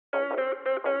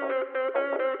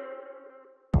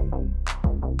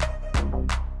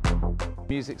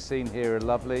Music scene here are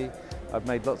lovely. I've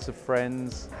made lots of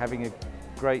friends, having a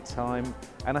great time,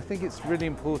 and I think it's really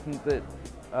important that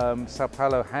São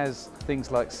Paulo has things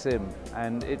like SIM,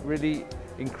 and it really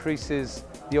increases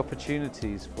the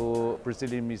opportunities for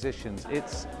Brazilian musicians.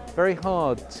 It's very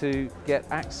hard to get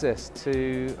access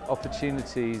to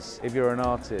opportunities if you're an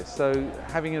artist. So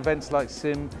having events like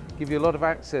SIM give you a lot of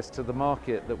access to the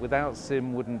market that without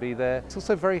SIM wouldn't be there. It's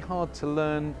also very hard to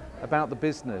learn about the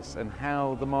business and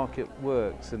how the market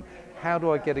works, and how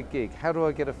do I get a gig? How do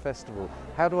I get a festival?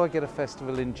 How do I get a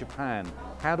festival in Japan?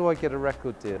 How do I get a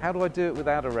record deal? How do I do it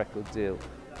without a record deal?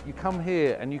 You come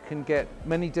here and you can get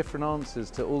many different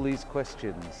answers to all these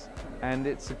questions, and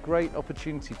it's a great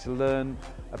opportunity to learn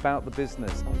about the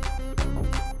business.